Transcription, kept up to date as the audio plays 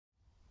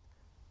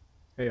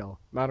Hey y'all,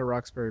 I'm out of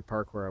Roxbury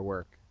Park where I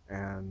work,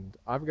 and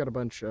I've got a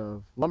bunch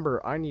of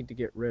lumber I need to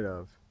get rid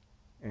of,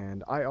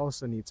 and I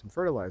also need some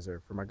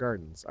fertilizer for my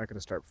gardens. I gotta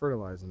start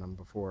fertilizing them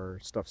before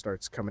stuff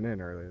starts coming in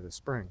early this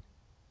spring.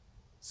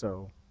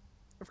 So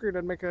I figured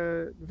I'd make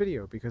a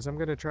video because I'm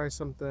gonna try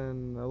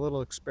something a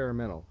little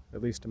experimental,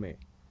 at least to me.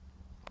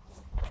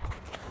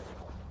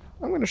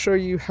 I'm gonna show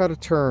you how to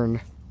turn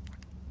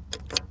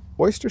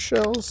oyster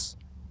shells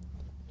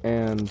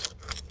and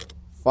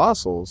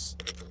fossils,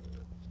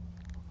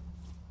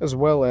 as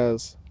well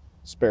as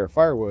spare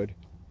firewood,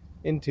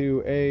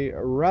 into a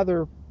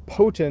rather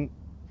potent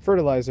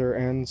fertilizer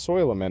and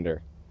soil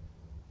amender.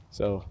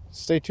 So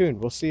stay tuned,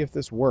 we'll see if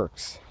this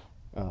works.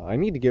 I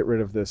need to get rid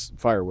of this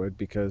firewood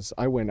because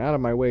I went out of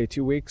my way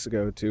 2 weeks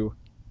ago to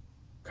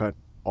cut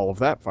all of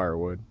that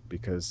firewood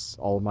because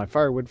all of my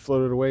firewood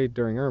floated away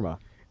during Irma.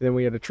 And then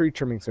we had a tree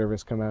trimming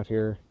service come out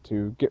here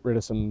to get rid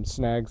of some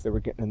snags that were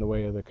getting in the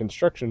way of the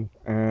construction,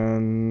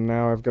 and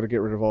now I've got to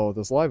get rid of all of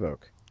this live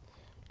oak.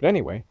 But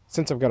anyway,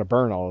 since I've got to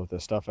burn all of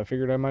this stuff, I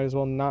figured I might as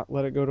well not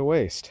let it go to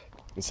waste.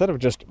 Instead of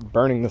just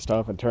burning the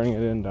stuff and turning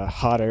it into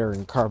hot air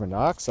and carbon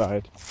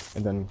dioxide,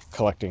 and then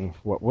collecting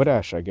what wood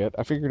ash I get,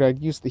 I figured I'd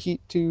use the heat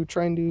to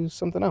try and do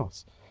something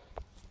else.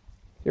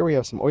 Here we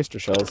have some oyster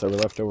shells that were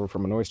left over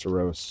from an oyster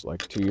roast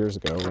like 2 years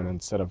ago, and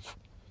instead of,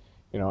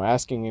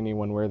 asking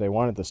anyone where they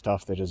wanted the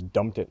stuff, they just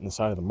dumped it in the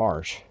side of the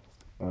marsh.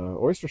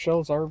 Oyster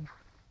shells are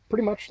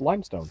pretty much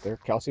limestone. They're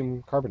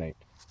calcium carbonate.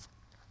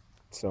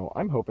 So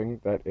I'm hoping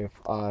that if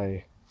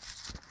I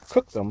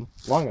cook them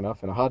long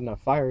enough in a hot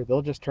enough fire,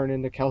 they'll just turn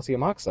into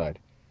calcium oxide.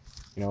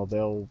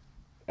 They'll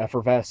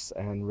effervesce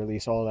and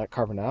release all that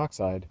carbon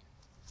dioxide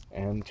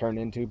and turn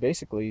into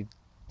basically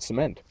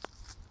cement.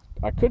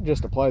 I could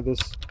just apply this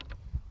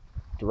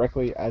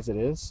directly as it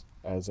is,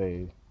 as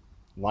a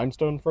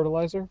limestone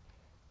fertilizer,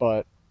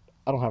 but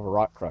I don't have a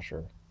rock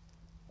crusher.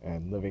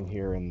 And living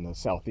here in the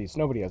southeast,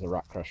 nobody has a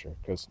rock crusher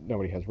because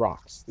nobody has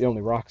rocks. The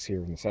only rocks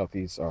here in the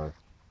southeast are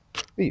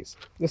these.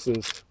 This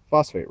is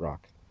phosphate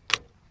rock.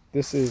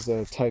 This is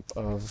a type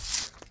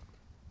of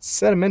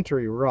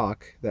sedimentary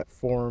rock that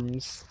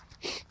forms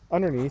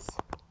underneath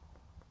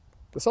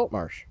the salt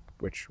marsh,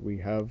 which we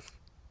have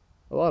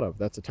a lot of.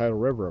 That's a tidal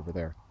river over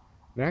there.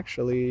 And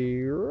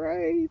actually,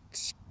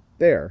 right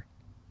there,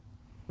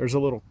 there's a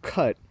little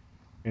cut,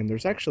 and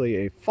there's actually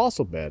a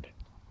fossil bed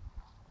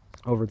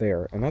over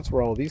there, and that's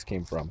where all of these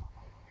came from.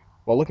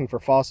 While looking for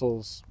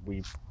fossils,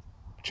 we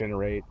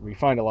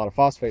find a lot of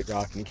phosphate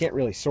rock, and you can't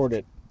really sort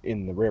it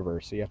in the river,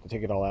 so you have to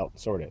take it all out and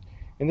sort it.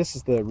 And this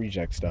is the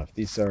reject stuff.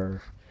 These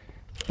are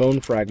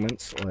bone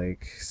fragments,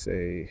 like,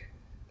 say,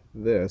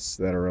 this,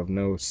 that are of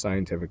no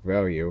scientific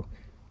value.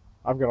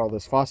 I've got all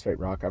this phosphate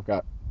rock. I've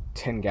got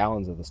 10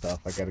 gallons of the stuff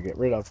I got to get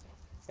rid of.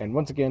 And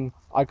once again,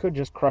 I could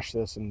just crush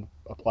this and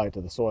apply it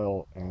to the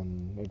soil,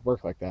 and it'd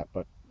work like that,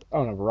 but I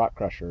don't have a rock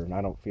crusher, and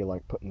I don't feel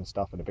like putting the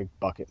stuff in a big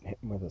bucket and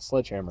hitting with a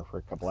sledgehammer for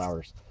a couple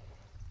hours.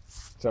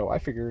 So I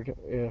figured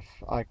if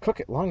I cook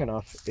it long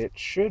enough, it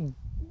should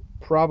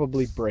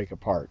probably break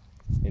apart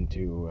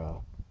into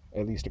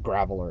at least a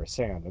gravel or a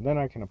sand, and then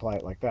I can apply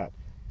it like that.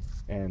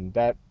 And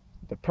the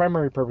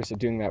primary purpose of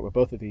doing that with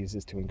both of these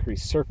is to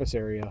increase surface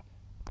area,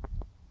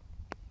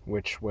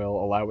 which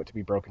will allow it to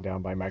be broken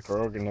down by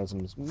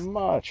microorganisms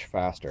much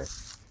faster.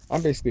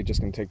 I'm basically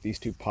just going to take these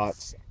two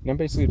pots, and I'm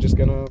basically just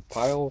going to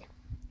pile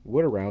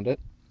wood around it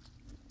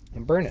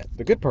and burn it.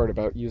 The good part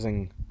about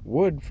using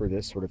wood for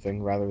this sort of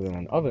thing rather than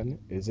an oven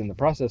is in the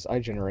process I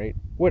generate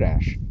wood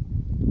ash.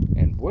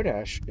 And wood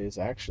ash is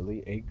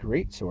actually a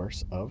great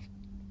source of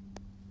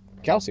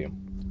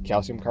calcium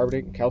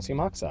carbonate and calcium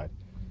oxide.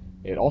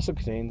 It also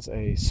contains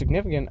a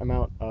significant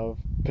amount of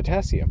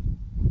potassium.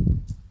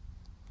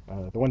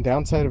 The one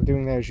downside of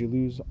doing that is you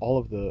lose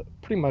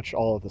pretty much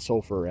all of the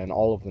sulfur and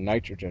all of the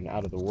nitrogen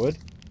out of the wood,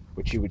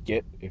 which you would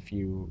get if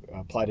you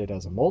applied it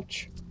as a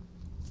mulch.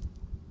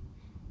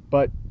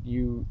 But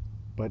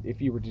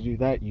if you were to do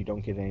that, you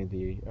don't get any of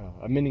the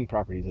amending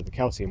properties of the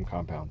calcium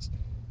compounds.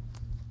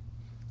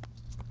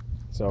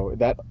 So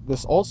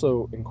this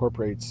also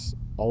incorporates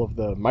all of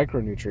the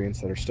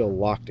micronutrients that are still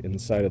locked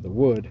inside of the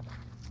wood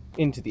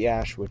into the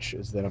ash, which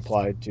is then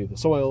applied to the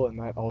soil, and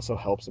that also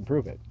helps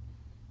improve it.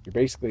 You're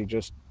basically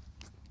just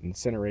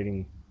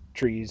incinerating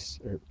trees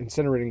or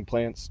incinerating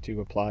plants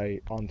to apply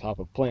on top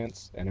of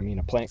plants, and I mean,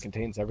 a plant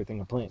contains everything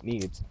a plant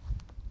needs.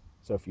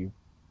 So if you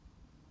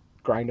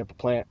grind up a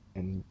plant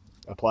and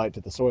apply it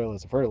to the soil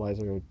as a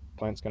fertilizer, the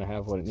plant's going to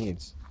have what it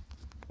needs.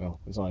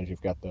 Well, as long as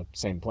you've got the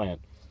same plant.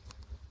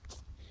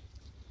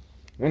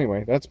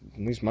 Anyway, that's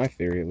at least my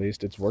theory, at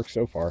least. It's worked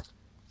so far.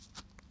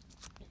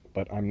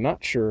 But I'm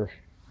not sure.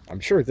 I'm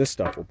sure this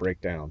stuff will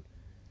break down,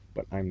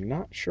 but I'm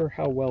not sure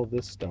how well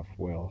this stuff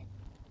will.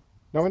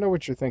 Now I know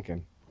what you're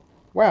thinking.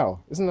 Wow,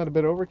 isn't that a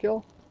bit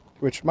overkill? To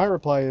which my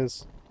reply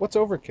is, what's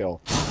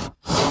overkill?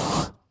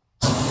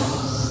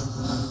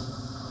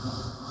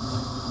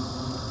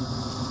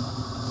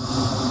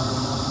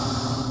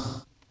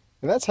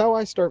 And that's how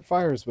I start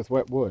fires with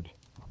wet wood.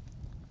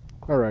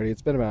 Alrighty,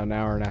 it's been about an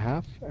hour and a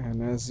half,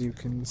 and as you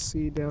can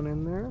see down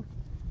in there,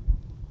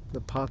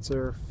 The pots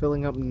are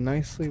filling up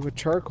nicely with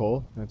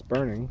charcoal that's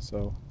burning,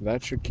 so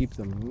that should keep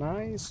them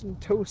nice and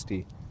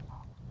toasty.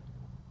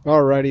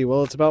 Alrighty,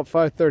 well it's about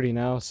 5:30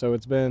 now, so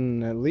it's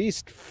been at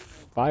least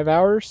 5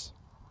 hours,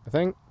 I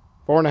think.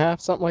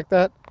 4.5, something like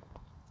that.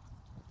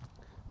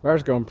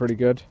 Fire's going pretty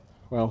good.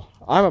 Well,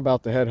 I'm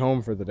about to head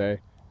home for the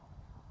day.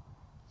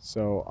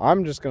 So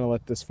I'm just going to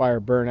let this fire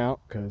burn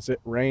out because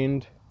it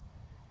rained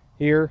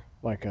here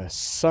like a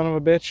son of a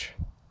bitch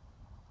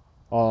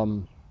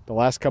the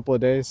last couple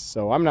of days.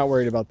 So I'm not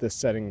worried about this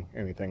setting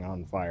anything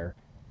on fire.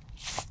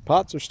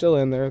 Pots are still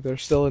in there. They're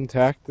still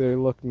intact. They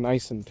look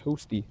nice and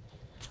toasty.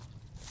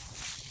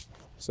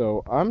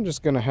 So I'm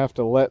just going to have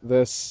to let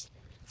this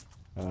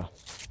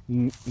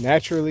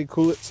naturally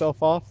cool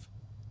itself off.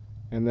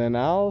 And then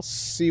I'll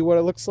see what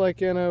it looks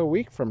like in a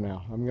week from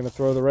now. I'm going to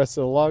throw the rest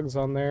of the logs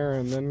on there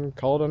and then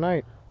call it a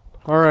night.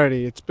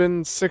 Alrighty, it's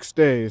been 6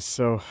 days,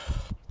 so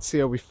let's see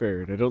how we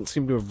fared. I don't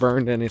seem to have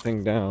burned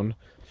anything down.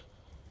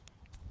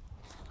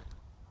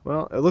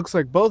 Well, it looks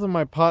like both of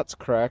my pots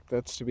cracked.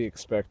 That's to be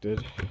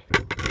expected.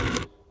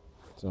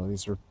 So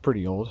these are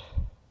pretty old.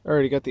 I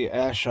already got the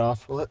ash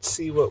off. Let's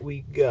see what we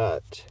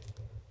got.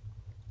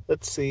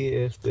 Let's see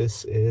if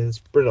this is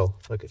brittle,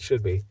 like it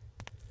should be.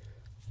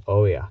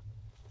 Oh yeah.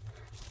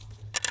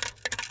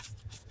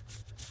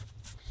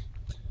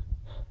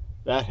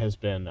 That has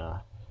been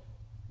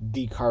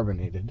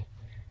decarbonated.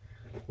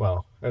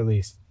 Well, at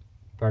least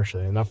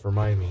partially, enough for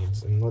my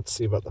needs. And let's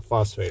see about the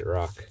phosphate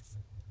rock.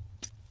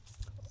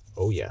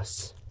 Oh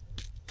yes.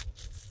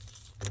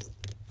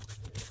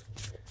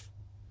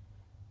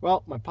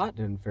 Well, my pot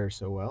didn't fare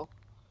so well.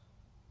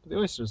 But the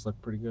oysters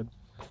look pretty good.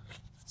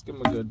 Let's give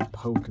them a good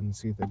poke and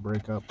see if they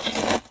break up.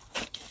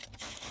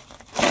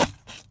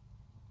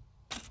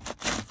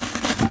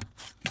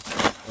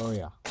 Oh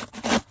yeah.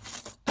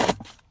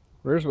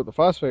 Here's what the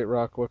phosphate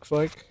rock looks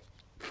like.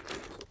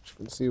 You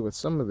can see with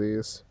some of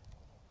these,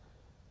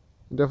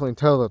 you can definitely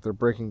tell that they're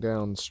breaking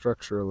down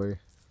structurally.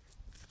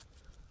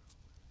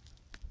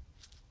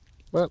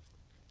 But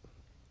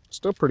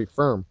still pretty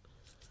firm.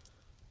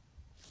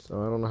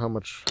 So I don't know how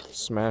much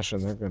smashing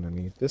they're going to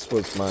need. This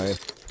was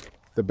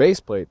the base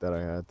plate that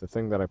I had, the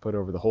thing that I put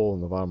over the hole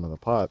in the bottom of the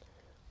pot.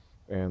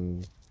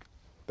 And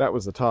that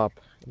was the top,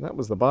 and that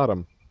was the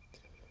bottom.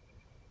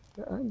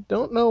 I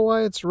don't know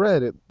why it's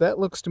red. That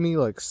looks to me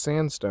like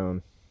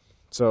sandstone.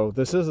 So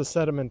this is a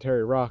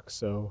sedimentary rock,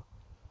 so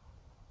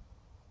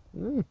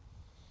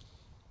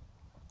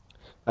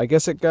I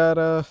guess it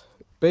got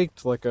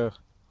baked like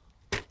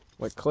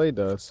clay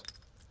does.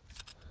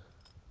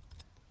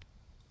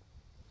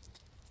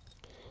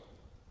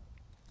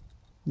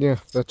 Yeah,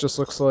 that just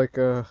looks like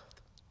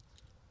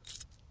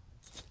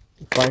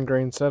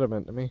fine-grained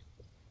sediment to me.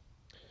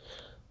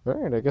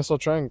 Alright, I guess I'll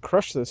try and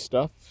crush this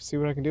stuff, see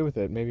what I can do with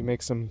it, maybe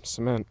make some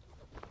cement.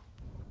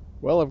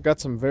 Well, I've got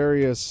some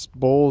various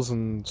bowls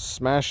and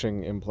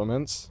smashing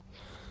implements.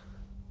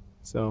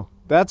 So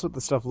that's what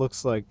the stuff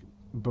looks like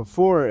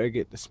before I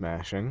get to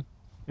smashing.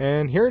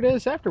 And here it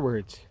is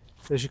afterwards.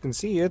 As you can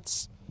see,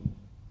 it's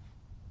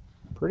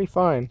pretty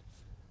fine.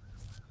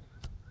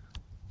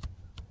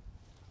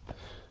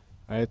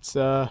 It's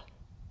about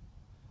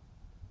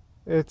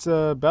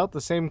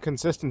the same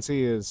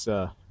consistency as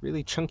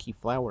really chunky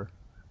flour.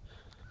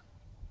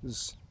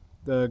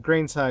 The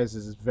grain size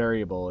is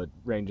variable. It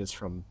ranges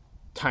from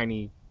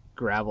tiny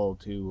gravel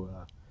to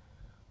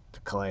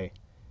clay.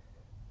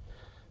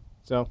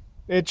 So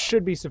it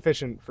should be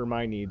sufficient for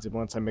my needs, and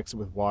once I mix it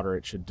with water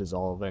it should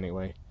dissolve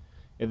anyway.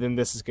 And then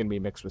this is going to be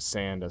mixed with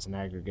sand as an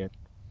aggregate.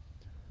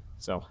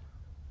 So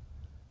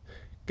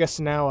guess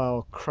now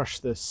I'll crush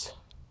this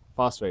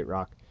phosphate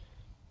rock.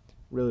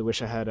 Really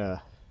wish I had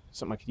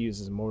something I could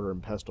use as a mortar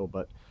and pestle,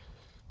 but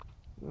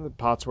the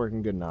pot's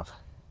working good enough.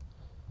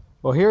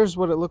 Well, here's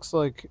what it looks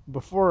like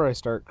before I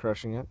start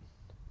crushing it.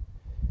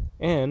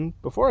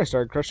 And before I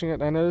started crushing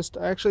it, I noticed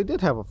I actually did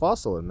have a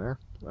fossil in there.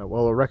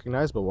 Well, a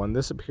recognizable one.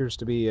 This appears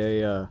to be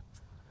a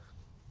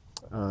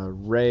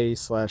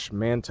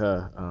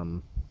ray/manta.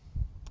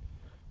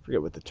 I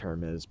forget what the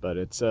term is, but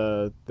it's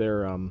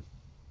their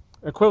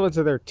equivalent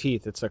to their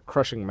teeth. It's a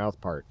crushing mouth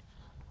part.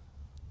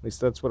 At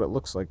least that's what it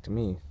looks like to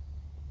me.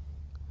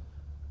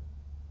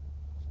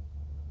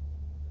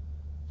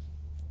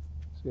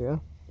 So yeah,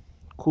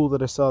 cool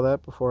that I saw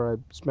that before I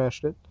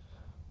smashed it.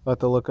 I'll have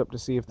to look up to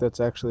see if that's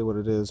actually what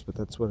it is, but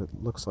that's what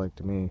it looks like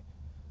to me.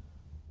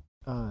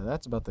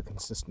 That's about the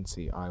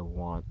consistency I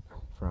want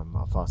from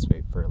a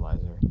phosphate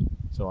fertilizer.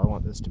 So I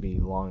want this to be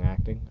long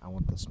acting. I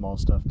want the small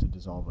stuff to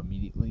dissolve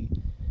immediately,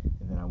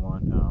 and then I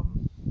want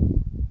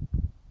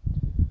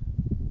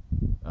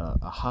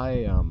a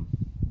high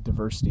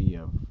diversity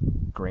of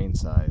grain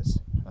size.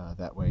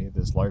 That way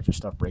this larger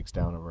stuff breaks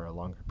down over a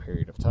longer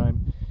period of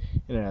time,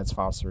 and it adds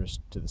phosphorus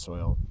to the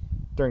soil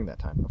during that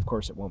time. Of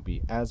course, it won't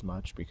be as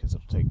much because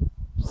it'll take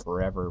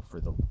forever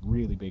for the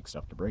really big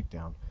stuff to break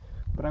down.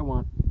 But I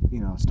want,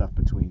 stuff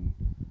between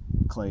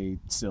clay,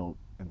 silt,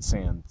 and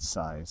sand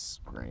size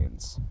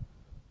grains.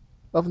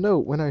 Of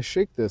note, when I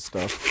shake this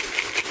stuff,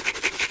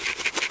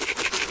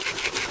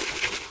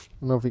 I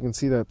don't know if you can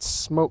see that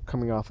smoke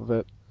coming off of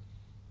it.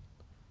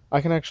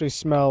 I can actually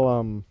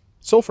smell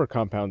sulfur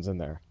compounds in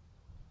there,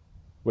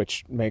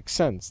 which makes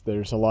sense.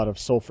 There's a lot of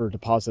sulfur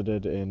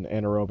deposited in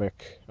anaerobic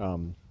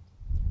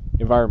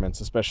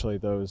environments, especially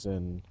those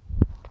in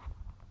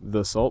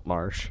the salt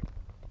marsh,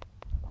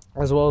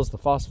 as well as the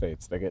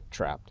phosphates that get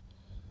trapped.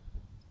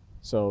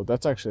 So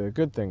that's actually a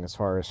good thing as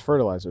far as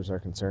fertilizers are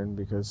concerned,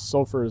 because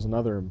sulfur is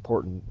another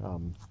important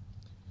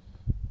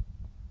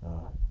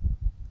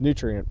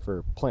nutrient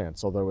for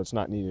plants, although it's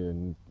not needed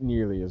in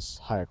nearly as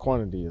high a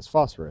quantity as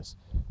phosphorus,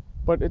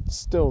 but it's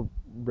still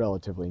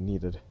relatively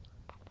needed.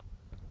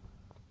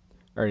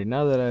 Alright,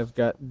 now that I've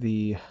got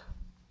the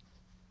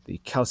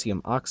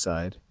calcium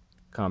oxide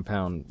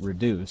compound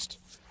reduced,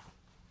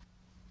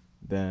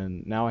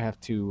 then now I have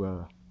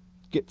to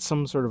get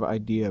some sort of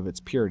idea of its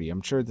purity.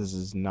 I'm sure this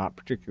is not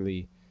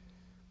particularly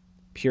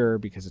pure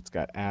because it's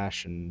got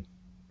ash and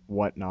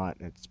whatnot.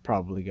 It's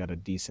probably got a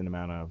decent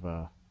amount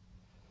of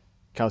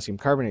calcium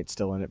carbonate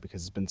still in it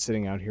because it's been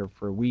sitting out here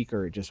for a week,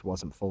 or it just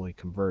wasn't fully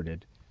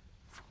converted.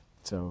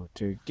 So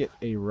to get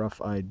a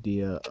rough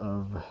idea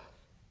of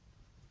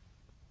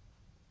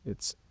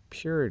its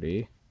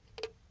purity,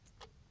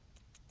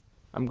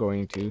 I'm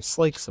going to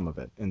slake some of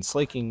it. And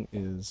slaking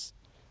is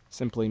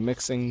simply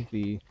mixing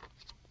the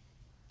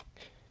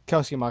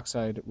calcium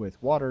oxide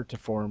with water to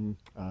form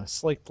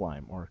slake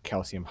lime, or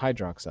calcium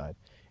hydroxide.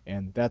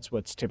 And that's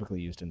what's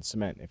typically used in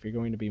cement. If you're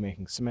going to be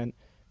making cement,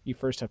 you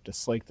first have to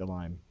slake the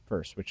lime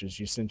first, which is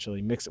you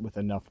essentially mix it with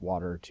enough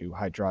water to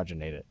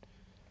hydrogenate it.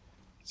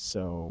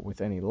 So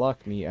with any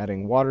luck, me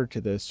adding water to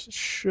this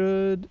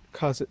should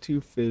cause it to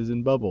fizz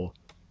and bubble.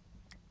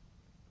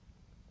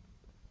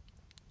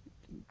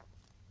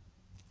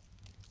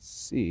 Let's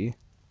see.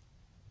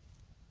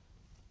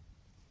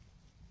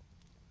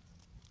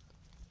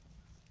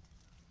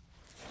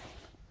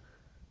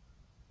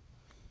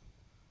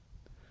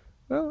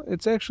 Well,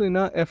 it's actually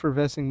not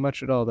effervescing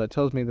much at all. That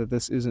tells me that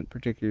this isn't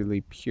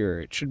particularly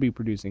pure. It should be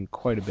producing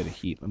quite a bit of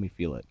heat. Let me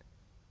feel it.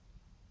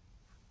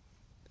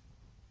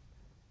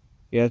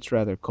 Yeah, it's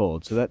rather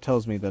cold, so that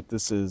tells me that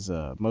this is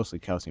mostly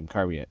calcium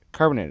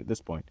carbonate at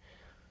this point.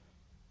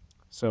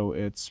 So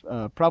it's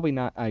probably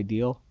not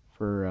ideal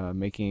for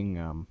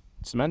making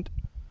cement,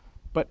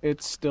 but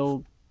it's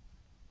still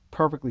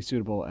perfectly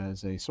suitable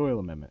as a soil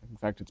amendment. In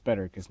fact, it's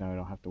better because now I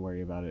don't have to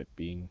worry about it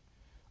being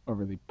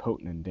overly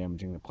potent and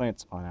damaging the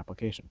plants upon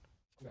application.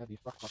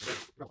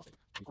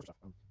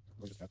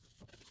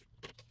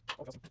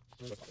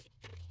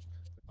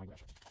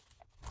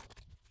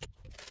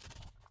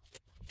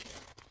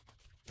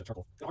 The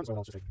charcoal. The soil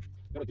also take.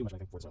 They don't do much, I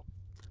think, for itself.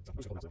 So I'm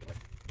just going to put it up.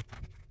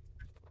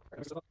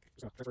 Just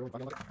going to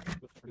transfer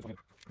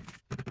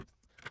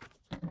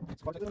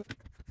it.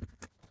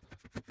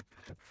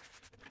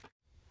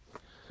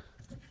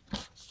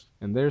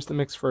 And there's the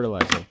mixed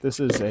fertilizer. This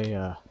is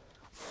a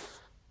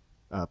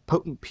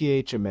potent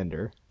pH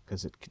amender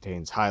because it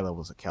contains high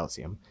levels of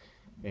calcium.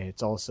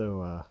 It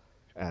also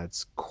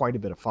adds quite a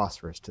bit of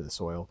phosphorus to the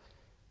soil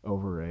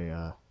over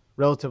a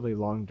relatively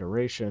long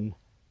duration.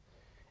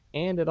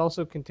 And it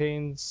also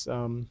contains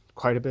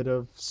quite a bit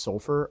of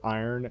sulfur,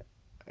 iron,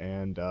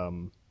 and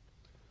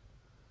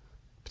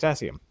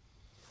potassium,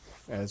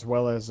 as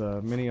well as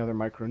many other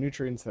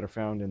micronutrients that are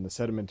found in the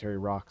sedimentary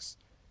rocks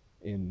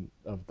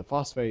of the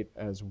phosphate,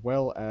 as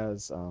well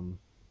as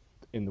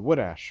in the wood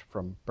ash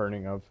from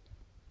burning of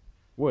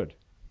wood.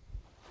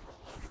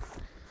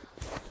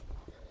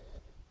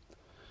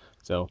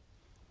 So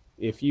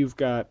if you've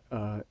got,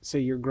 say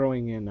you're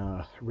growing in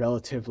a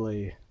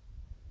relatively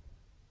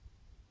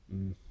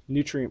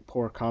nutrient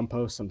poor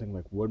compost, something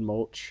like wood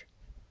mulch,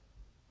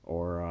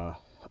 or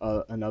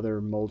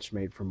another mulch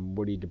made from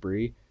woody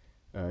debris,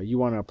 you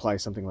want to apply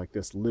something like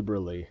this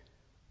liberally,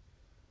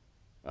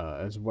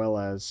 as well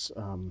as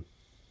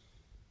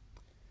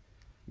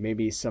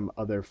maybe some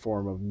other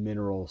form of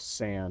mineral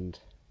sand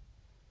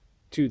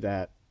to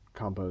that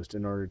compost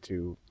in order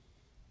to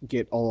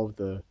get all of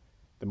the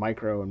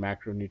micro and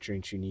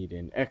macronutrients you need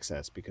in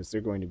excess, because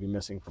they're going to be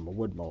missing from a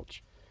wood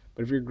mulch.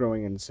 But if you're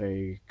growing in,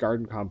 say,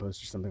 garden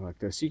compost or something like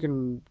this, you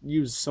can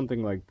use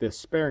something like this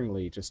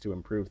sparingly just to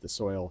improve the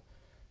soil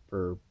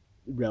for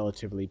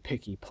relatively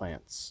picky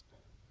plants.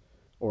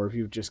 Or if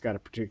you've just got a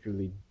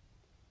particularly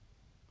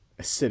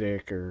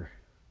acidic or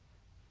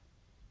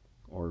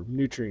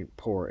nutrient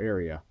poor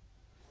area.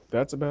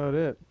 That's about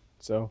it.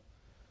 So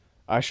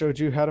I showed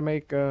you how to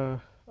make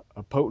a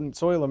potent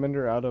soil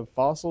amender out of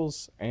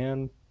fossils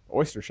and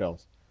oyster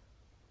shells.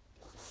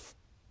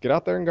 Get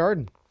out there and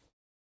garden.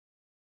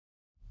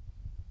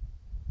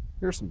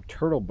 Here's some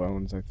turtle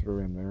bones I threw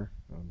in there.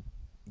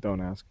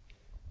 Don't ask.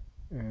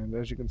 And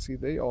as you can see,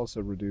 they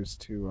also reduce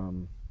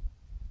to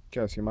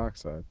calcium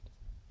oxide.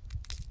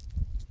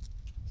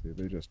 See,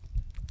 they just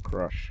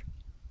crush.